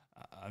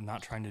I'm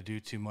not trying to do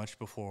too much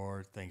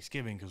before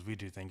Thanksgiving because we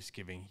do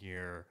Thanksgiving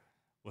here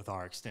with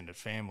our extended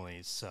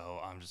families. So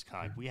I'm just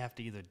kind of like, we have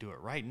to either do it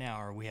right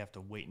now or we have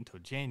to wait until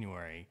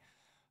January,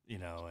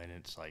 and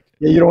it's like,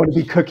 Yeah, you don't want to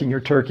be cooking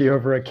your turkey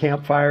over a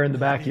campfire in the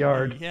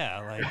backyard. yeah,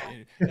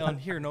 like, and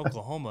here in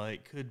Oklahoma,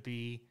 it could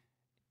be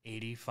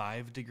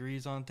 85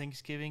 degrees on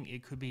Thanksgiving.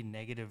 It could be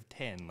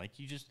 -10. Like,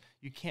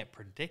 you can't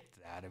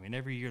predict that. I mean,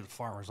 every year the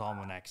Farmer's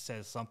Almanac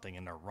says something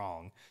and they're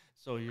wrong.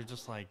 So you're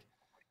just like,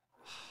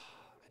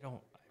 I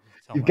tell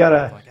You've my got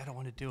wife, to like, I don't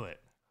want to do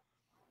it.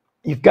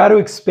 you've got to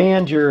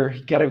expand you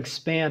got to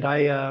expand.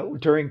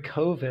 During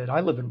COVID,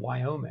 I live in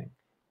Wyoming,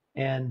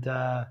 and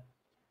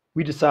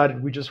we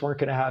decided we just weren't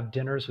going to have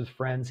dinners with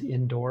friends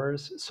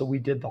indoors, so we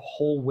did the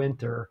whole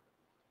winter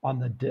on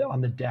the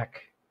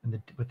deck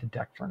with the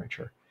deck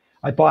furniture.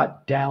 I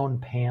bought down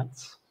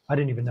pants. I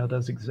didn't even know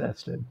those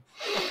existed.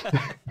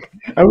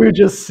 And we would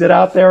just sit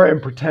out there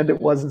and pretend it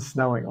wasn't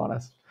snowing on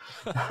us.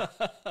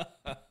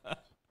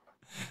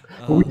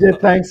 But we did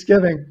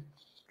Thanksgiving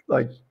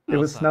like it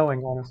was Outside.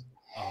 snowing on us.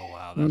 Oh,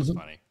 wow, that's Mm-hmm.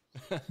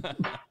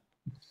 funny.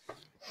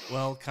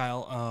 Well,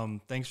 Kyle,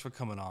 thanks for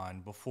coming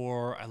on.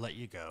 Before I let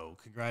you go,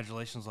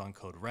 congratulations on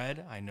Code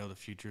Red. I know the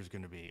future is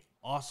going to be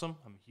awesome.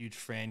 I'm a huge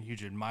fan,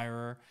 huge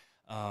admirer.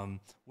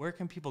 Where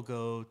can people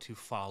go to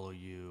follow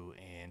you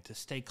and to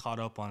stay caught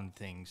up on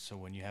things so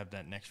when you have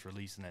that next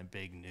release and that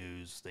big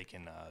news, they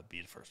can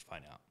be the first to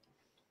find out?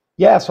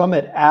 Yeah, so I'm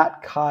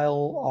at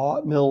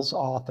Kyle Mills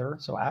Author.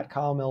 So at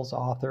Kyle Mills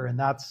Author, and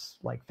that's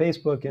like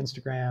Facebook,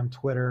 Instagram,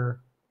 Twitter,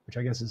 which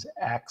I guess is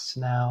X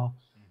now.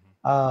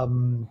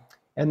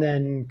 And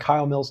then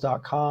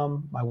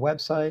KyleMills.com, my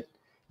website.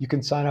 You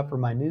can sign up for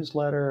my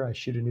newsletter. I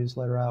shoot a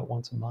newsletter out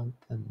once a month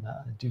and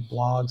do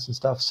blogs and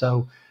stuff.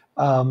 So,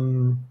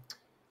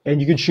 and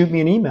you can shoot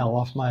me an email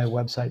off my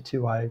website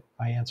too. I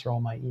answer all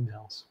my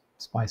emails.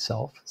 It's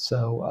myself.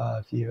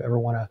 So if you ever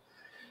want to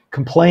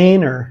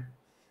complain, or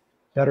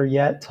better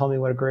yet, tell me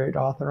what a great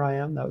author I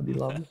am, that would be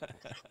lovely.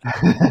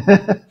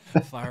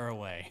 Fire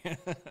away.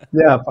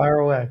 Yeah, fire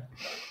away.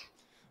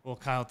 Well,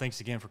 Kyle,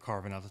 thanks again for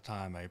carving out the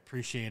time. I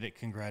appreciate it.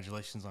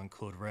 Congratulations on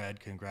Code Red.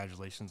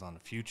 Congratulations on the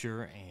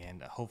future.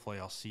 And hopefully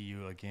I'll see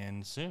you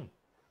again soon.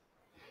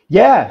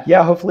 Yeah,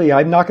 hopefully.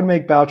 I'm not going to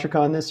make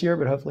BoucherCon this year,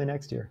 but hopefully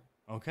next year.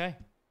 Okay.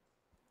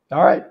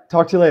 All right.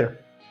 Talk to you later.